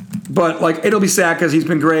 but like it'll be sad because he's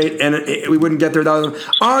been great, and we wouldn't get there without him.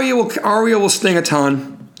 Arya will sting a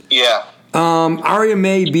ton. Yeah. Arya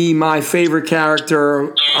may be my favorite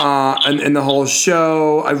character in the whole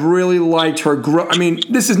show. I've really liked her growth. I mean,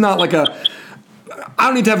 this is not like I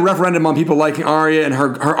don't need to have a referendum on people liking Arya and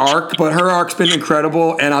her arc, but her arc's been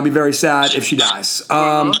incredible, and I'll be very sad if she dies.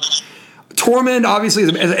 Tormund, obviously,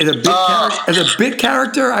 as a bit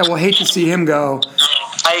character, I will hate to see him go.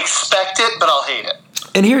 I expect it, but I'll hate it.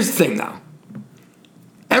 And here's the thing, though.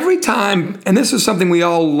 Every time, and this is something we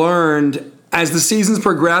all learned, as the seasons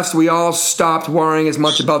progressed, we all stopped worrying as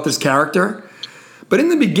much about this character. But in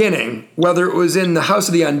the beginning, whether it was in the House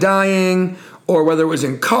of the Undying, or whether it was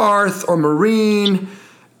in Karth or Meereen,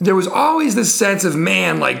 there was always this sense of,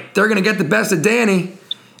 man, like, they're going to get the best of Dany.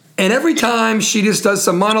 And every time she just does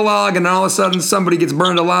some monologue, and all of a sudden somebody gets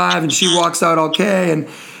burned alive, and she walks out okay, and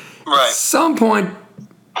at some point,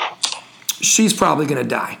 she's probably going to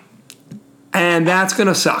die. And that's going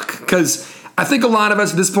to suck. Because I think a lot of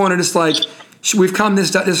us at this point are just like, we've come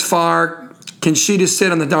this far. Can she just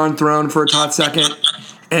sit on the darn throne for a hot second?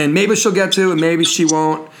 And maybe she'll get to, and maybe she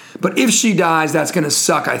won't. But if she dies, that's going to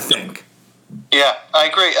suck, I think. Yeah, I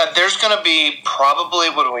agree. There's going to be probably,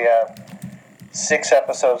 what do we have? 6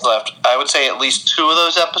 episodes left. I would say at least 2 of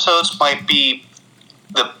those episodes might be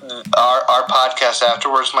our podcast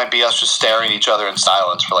afterwards might be us just staring at each other in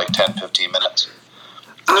silence for like 10, 15 minutes.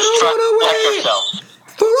 I don't want to wait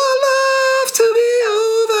for our love to be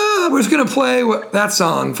over. We're just going to play that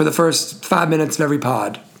song for the first 5 minutes of every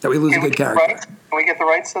pod that we lose a good character. Can we get the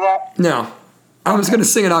rights to that? No. I'm just going to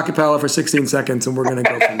sing an a cappella for 16 seconds, and we're going to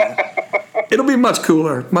go from there. It'll be much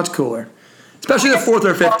cooler. Especially the 4th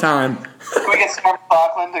or 5th time. Can we get Stormy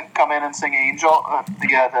Bachland to come in and sing Angel,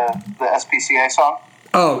 the SPCA song?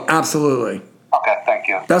 Oh, absolutely. Okay, thank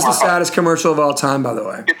you. That's the saddest commercial of all time, by the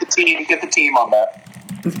way. Get the team on that.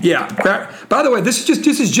 Yeah. By the way, this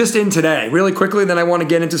is just in today. Really quickly, then I want to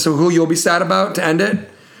get into who you'll be sad about to end it.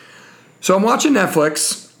 So I'm watching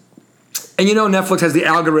Netflix, and Netflix has the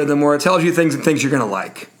algorithm where it tells you things you're going to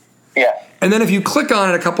like. Yeah. And then if you click on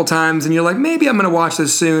it a couple times and you're like, maybe I'm going to watch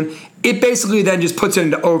this soon, it basically then just puts it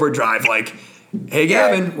into overdrive. Like, hey,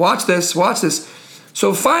 Gavin, watch this.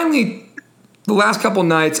 So finally, the last couple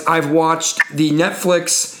nights, I've watched the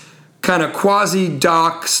Netflix kind of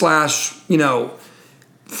quasi-doc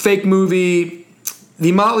 / fake movie,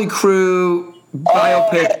 the Motley Crue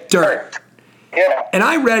biopic, Dirt. Yeah. And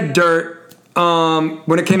I read Dirt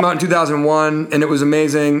when it came out in 2001, and it was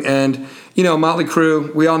amazing. And, Motley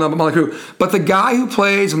Crue, we all know about Motley Crue. But the guy who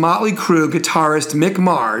plays Motley Crue guitarist Mick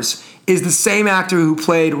Mars is the same actor who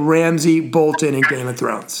played Ramsay Bolton in Game of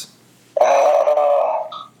Thrones.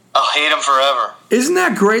 I'll hate him forever. Isn't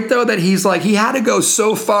that great, though, that he had to go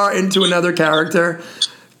so far into another character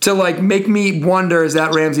to, make me wonder, is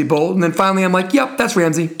that Ramsay Bolton? And then finally I'm like, yep, that's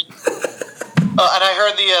Ramsay. And I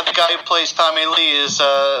heard the guy who plays Tommy Lee is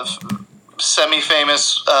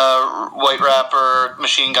semi-famous white rapper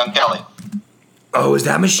Machine Gun Kelly. Oh, is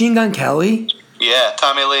that Machine Gun Kelly? Yeah,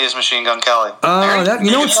 Tommy Lee is Machine Gun Kelly. Oh, that, you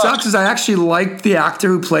know what sucks is I actually liked the actor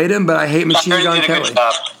who played him, but I hate Machine Gun Kelly. Good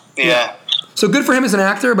job. Yeah. So good for him as an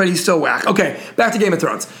actor, but he's still whack. Okay, back to Game of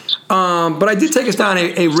Thrones. But I did take us down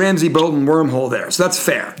a Ramsay Bolton wormhole there, so that's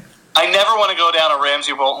fair. I never want to go down a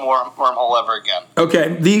Ramsay Bolton wormhole ever again.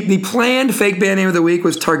 Okay, the planned fake band name of the week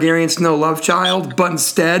was Targaryen Snow Love Child, but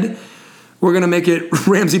instead we're going to make it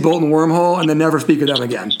Ramsay Bolton wormhole and then never speak of them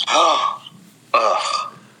again. Ugh.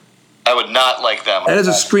 I would not like them. That is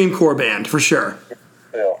a screamcore band, for sure.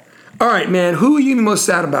 Yeah. All right, man, who are you most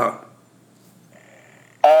sad about?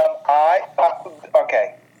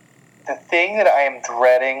 Okay. The thing that I am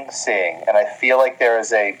dreading seeing, and I feel like there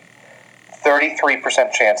is a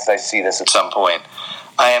 33% chance that I see this at some point,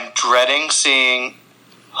 I am dreading seeing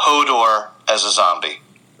Hodor as a zombie.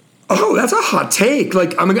 Oh, that's a hot take.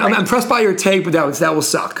 Like, I'm impressed by your take, but that will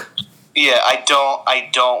suck. Yeah, I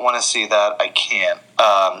don't want to see that. I can't.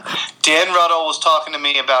 Dan Ruddle was talking to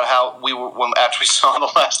me about how after we saw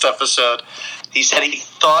the last episode, he said he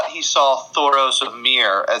thought he saw Thoros of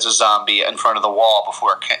Myr as a zombie in front of the wall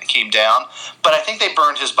before it came down, but I think they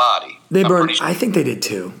burned his body. They burned. Sure. I think they did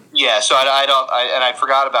too. Yeah, so I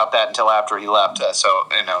forgot about that until after he left. So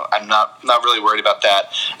I'm not really worried about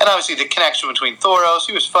that. And obviously the connection between Thoros,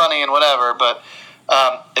 he was funny and whatever, but.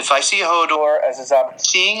 If I see Hodor as a zombie,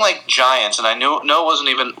 seeing like giants, and I know it wasn't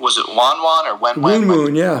even, was it Wan or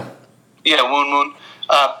Woon, yeah. Yeah, Woon.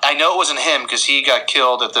 I know it wasn't him because he got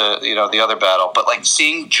killed at the other battle, but like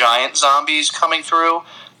seeing giant zombies coming through,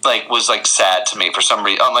 like was like sad to me for some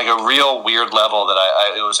reason on like a real weird level that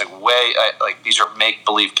it was like these are make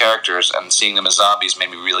believe characters, and seeing them as zombies made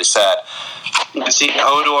me really sad. And seeing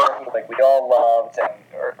Hodor, like we all loved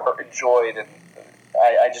or enjoyed, and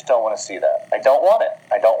I just don't want to see that. I don't want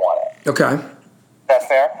it. Okay. Is that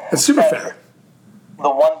fair? That's super fair. The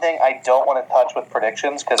one thing I don't want to touch with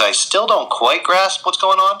predictions, because I still don't quite grasp what's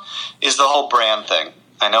going on, is the whole Bran thing.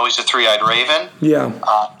 I know he's a three-eyed raven. Yeah.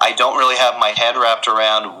 I don't really have my head wrapped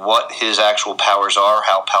around what his actual powers are,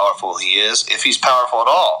 how powerful he is, if he's powerful at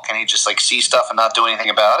all. Can he just like see stuff and not do anything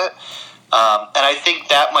about it? And I think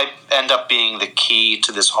that might end up being the key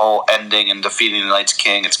to this whole ending and defeating the Night's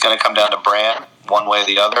King. It's going to come down to Bran, one way or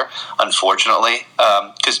the other, unfortunately.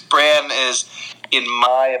 Because Bran is, in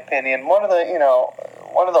my opinion, one of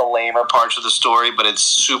the lamer parts of the story, but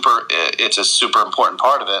it's a super important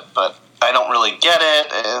part of it. But I don't really get it.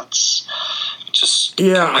 It's just...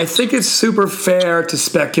 Yeah, I think it's super fair to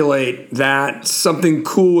speculate that something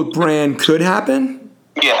cool with Bran could happen.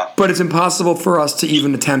 Yeah. But it's impossible for us to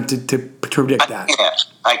even attempt to predict that.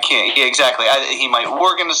 I can't. Yeah, exactly. He might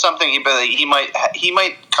work into something. He might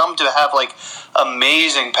come to have like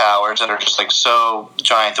amazing powers that are just like so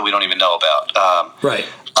giant that we don't even know about. Right.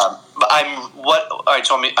 But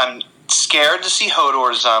I'm scared to see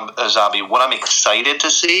Hodor as a zombie. What I'm excited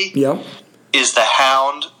to see is the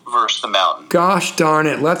Hound versus the Mountain. Gosh darn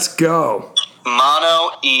it. Let's go.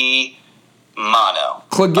 Mono.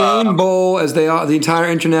 Clegane Bowl, as the entire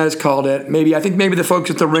internet has called it. I think the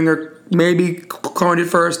folks at the Ringer maybe coined it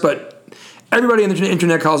first, but everybody in the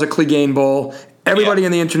internet calls it Clegane Bowl. Everybody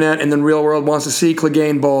in the internet and the real world wants to see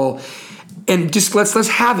Clegane Bowl. And just let's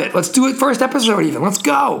have it. Let's do it first episode even. Let's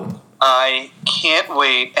go. I can't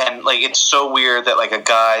wait. And like it's so weird that like a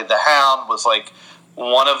guy, the Hound, was like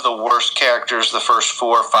one of the worst characters the first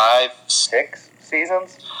 4, 5, 6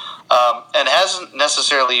 seasons. And hasn't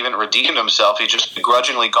necessarily even redeemed himself. He's just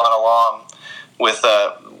begrudgingly gone along with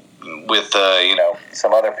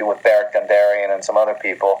some other people, with Beric Dondarrion and some other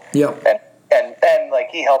people. Yeah. And like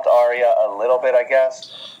he helped Arya a little bit, I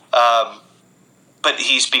guess. But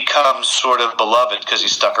he's become sort of beloved because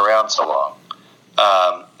he's stuck around so long.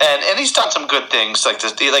 And he's done some good things like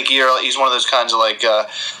this. Like he's one of those kinds of like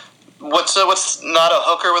what's not a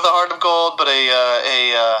hooker with a heart of gold, but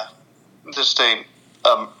a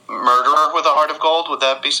murderer with a heart of gold. Would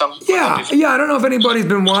that be something? Yeah. I don't know if anybody's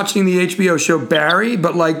been watching the HBO show Barry,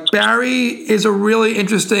 but like Barry is a really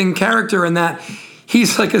interesting character in that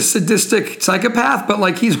he's like a sadistic psychopath, but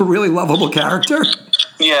like he's a really lovable character.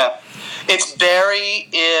 Yeah, it's Barry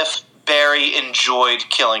if Barry enjoyed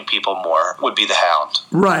killing people more would be the Hound.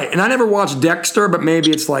 Right, and I never watched Dexter, but maybe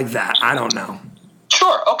it's like that. I don't know.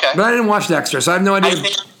 Sure, okay. But I didn't watch Dexter, so I have no idea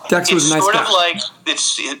if Dexter was a nice guy.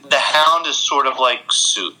 The Hound is sort of like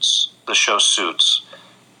Suits, the show Suits,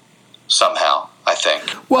 somehow, I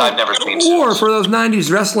think. Well, I've never seen Suits. Or for those 90s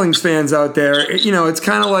wrestling fans out there, it's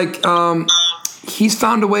kind of like he's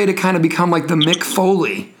found a way to kind of become like the Mick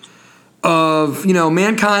Foley of,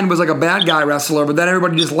 Mankind was like a bad guy wrestler, but then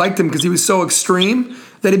everybody just liked him because he was so extreme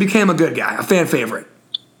that he became a good guy, a fan favorite.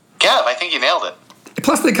 Gav, I think you nailed it.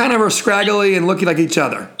 Plus, they kind of are scraggly and looking like each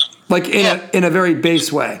other, like in a very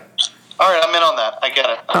base way. All right, I'm in on that. I get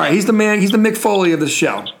it. All right, he's the man. He's the Mick Foley of the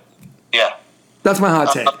show. Yeah. That's my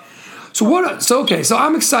hot take. So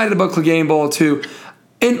I'm excited about Clegane Bowl too.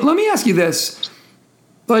 And let me ask you this: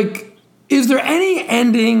 like, is there any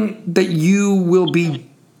ending that you'll be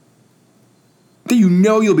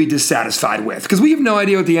dissatisfied with? Because we have no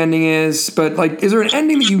idea what the ending is, but like, is there an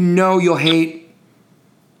ending that you'll hate?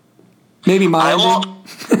 Maybe my ending.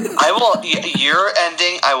 I will. Your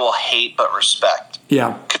ending, I will hate but respect.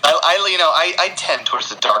 Yeah. I tend towards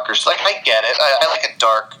the darker. So, like, I get it. I like a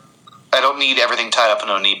dark. I don't need everything tied up in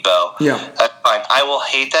a neat bow. Yeah. That's fine. I will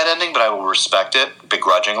hate that ending, but I will respect it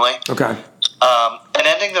begrudgingly. Okay. An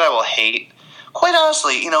ending that I will hate, quite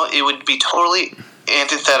honestly, it would be totally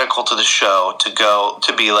antithetical to the show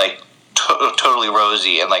to be like totally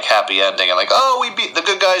rosy and like happy ending and like, oh, we beat the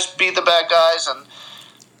good guys, beat the bad guys, and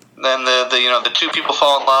then the two people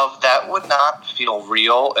fall in love. That would not feel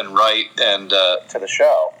real and right and to the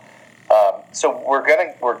show. So we're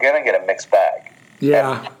gonna get a mixed bag.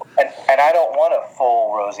 Yeah. And I don't want a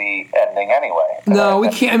full rosy ending anyway. No, we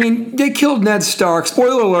can't. I mean, they killed Ned Stark.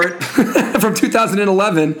 Spoiler alert from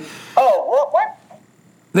 2011. Oh, what?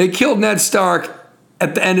 They killed Ned Stark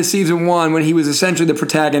at the end of season 1 when he was essentially the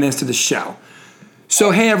protagonist of the show.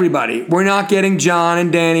 So, hey, everybody, we're not getting Jon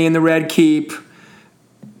and Dany in the Red Keep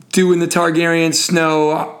doing the Targaryen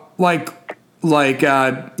snow like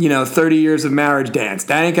 30 years of marriage dance.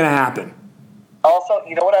 That ain't going to happen. Also,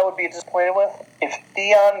 you know what I would be disappointed with? If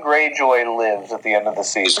Theon Greyjoy lives at the end of the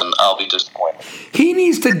season, I'll be disappointed. He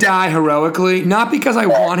needs to die heroically, not because I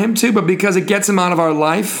want him to, but because it gets him out of our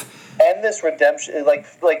life. And this redemption, like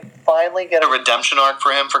finally get a redemption arc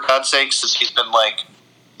for him, for God's sakes, since he's been like,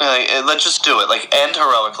 let's just do it. Like, end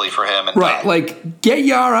heroically for him. And right, like, get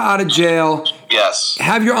Yara out of jail. Yes.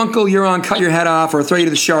 Have your Uncle Euron cut your head off or throw you to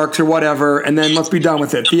the sharks or whatever, and then let's be done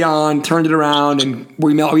with it. Theon turned it around, and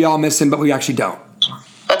we all miss him, but we actually don't.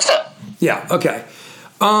 That's it. Yeah, okay.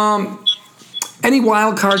 Any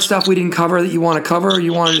wild card stuff we didn't cover that you want to cover, or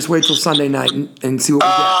you want to just wait till Sunday night and see what we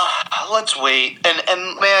get? Let's wait. And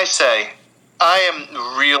may I say, I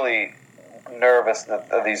am really nervous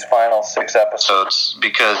of these final 6 episodes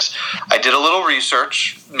because I did a little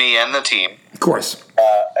research, me and the team. Of course.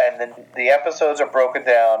 And then the episodes are broken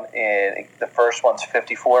down in the first one's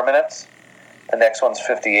 54 minutes, the next one's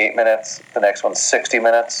 58 minutes, the next one's 60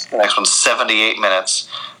 minutes, the next one's 78 minutes,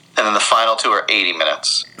 and then the final 2 are 80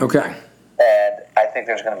 minutes. Okay. And I think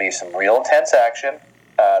there's going to be some real intense action.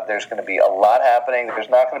 There's going to be a lot happening. There's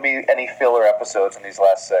not going to be any filler episodes in these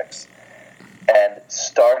last 6. And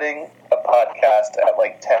starting a podcast at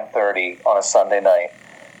like 10:30 on a Sunday night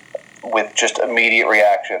with just immediate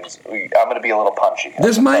reactions, I'm going to be a little punchy.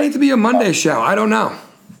 This might need to be a Monday show. I don't know.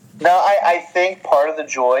 No, I think part of the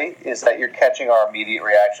joy is that you're catching our immediate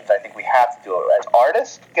reactions. I think we have to do it. As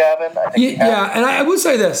artists, Gavin, I think and I would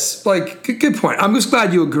say this, like, good point. I'm just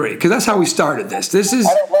glad you agree, because that's how we started this. I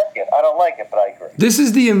don't like it, but I agree. This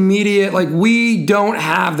is the immediate, like, we don't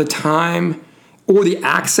have the time or the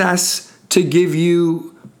access to give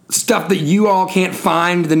you stuff that you all can't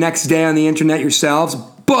find the next day on the internet yourselves,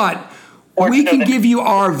 but we can give you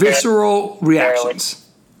our visceral reactions.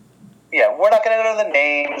 Yeah, we're not going to know the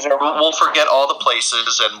names, or we'll forget all the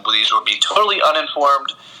places, and these will be totally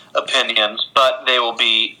uninformed opinions, but they will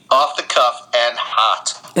be off the cuff and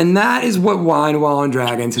hot. And that is what Wine, Wall, and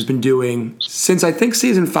Dragons has been doing since, I think,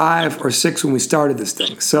 season 5 or 6 when we started this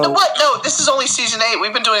thing. So what? No, this is only season 8.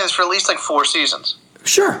 We've been doing this for at least like 4 seasons.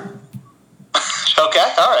 Sure.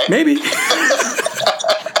 Okay, all right. Maybe.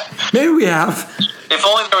 Maybe we have. If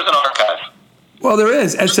only there was an archive. Well, there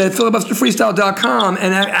is. It's at filibusterfreestyle.com.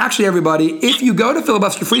 And actually, everybody, if you go to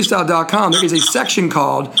filibusterfreestyle.com, there is a section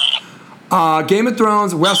called Game of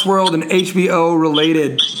Thrones, Westworld, and HBO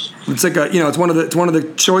related. It's like it's one of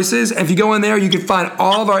the choices. And if you go in there, you can find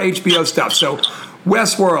all of our HBO stuff. So,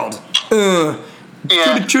 Westworld,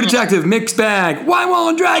 True Detective, Mixed Bag, Wine, Wall,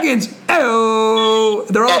 and Dragons. Oh,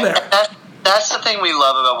 they're all there. That's the thing we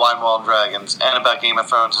love about Wine, Wall, and Dragons and about Game of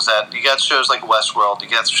Thrones is that you got shows like Westworld, you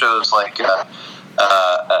got shows like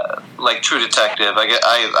True Detective.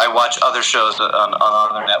 I watch other shows on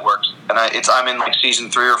other networks, and I'm in like season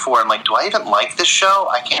 3 or 4. I'm like, do I even like this show?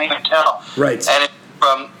 I can't even tell. Right. And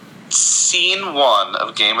from scene 1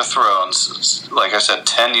 of Game of Thrones, like I said,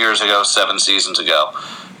 10 years ago, 7 seasons ago,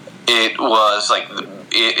 it was like,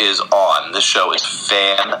 it is on. This show is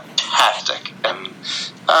fantastic, and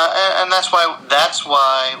And that's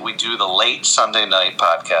why we do the late Sunday night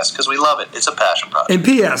podcast, because we love it. It's a passion project. And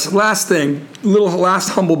P.S. last thing, last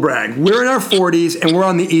humble brag. We're in our 40s and we're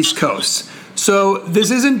on the East Coast. So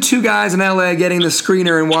this isn't two guys in L.A. getting the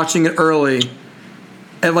screener and watching it early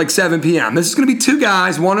at like 7 p.m. This is going to be two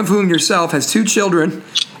guys, one of whom yourself has two children,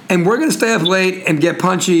 and we're going to stay up late and get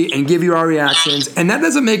punchy and give you our reactions. And that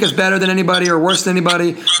doesn't make us better than anybody or worse than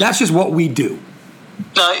anybody. That's just what we do.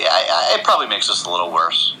 No, it probably makes us a little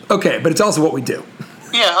worse. Okay, but it's also what we do.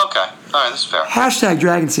 Yeah, okay. All right, that's fair. Hashtag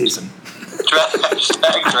Dragon Season.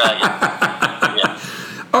 Hashtag Dragon. Yeah.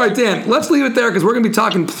 All right, Dan, let's leave it there because we're going to be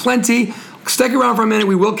talking plenty. Stick around for a minute.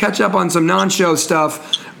 We will catch up on some non-show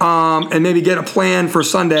stuff and maybe get a plan for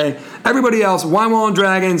Sunday. Everybody else, Wine Wall and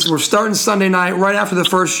Dragons, we're starting Sunday night right after the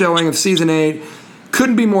first showing of Season 8.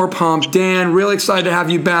 Couldn't be more pumped. Dan, really excited to have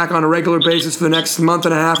you back on a regular basis for the next month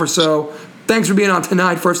and a half or so. Thanks for being on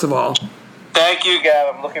tonight, first of all. Thank you,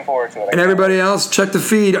 Gav. I'm looking forward to it. And everybody else, check the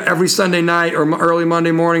feed every Sunday night or early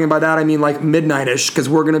Monday morning. And by that, I mean like midnight-ish because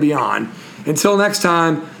we're going to be on. Until next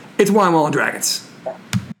time, it's Wine Wall and Dragons.